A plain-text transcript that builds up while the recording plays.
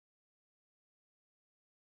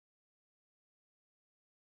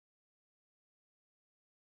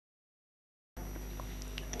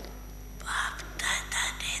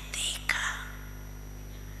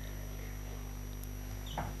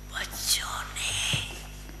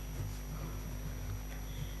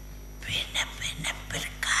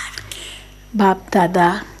Bap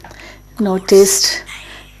Dada noticed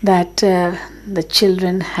that the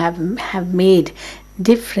children have made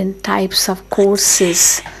different types of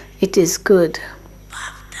courses. It is good.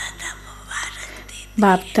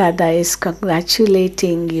 Bap Dada is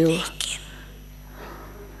congratulating you.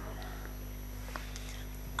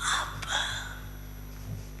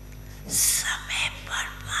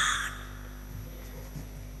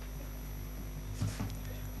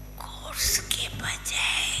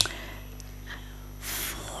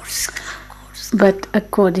 But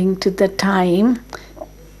according to the time,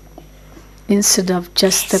 instead of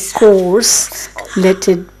just the course, let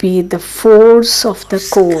it be the force of the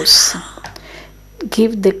course.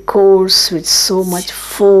 Give the course with so much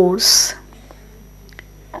force.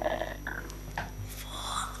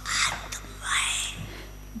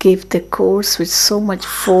 Give the course with so much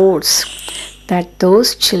force that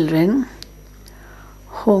those children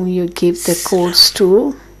whom you give the course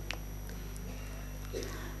to,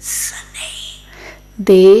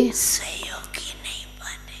 they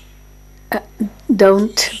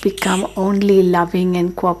don't become only loving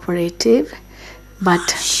and cooperative, but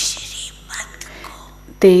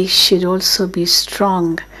they should also be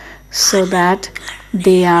strong so that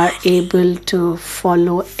they are able to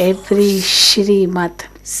follow every Shrimat.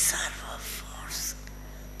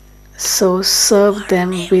 So serve them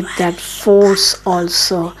with that force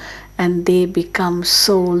also, and they become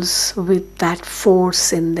souls with that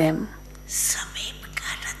force in them.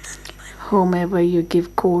 Whomever you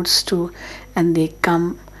give course to, and they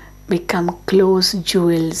become close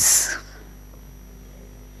jewels.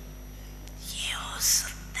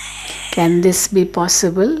 Can this be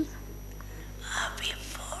possible?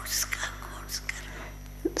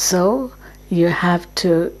 So you have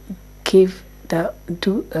to give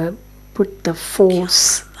put the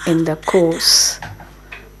force in the course.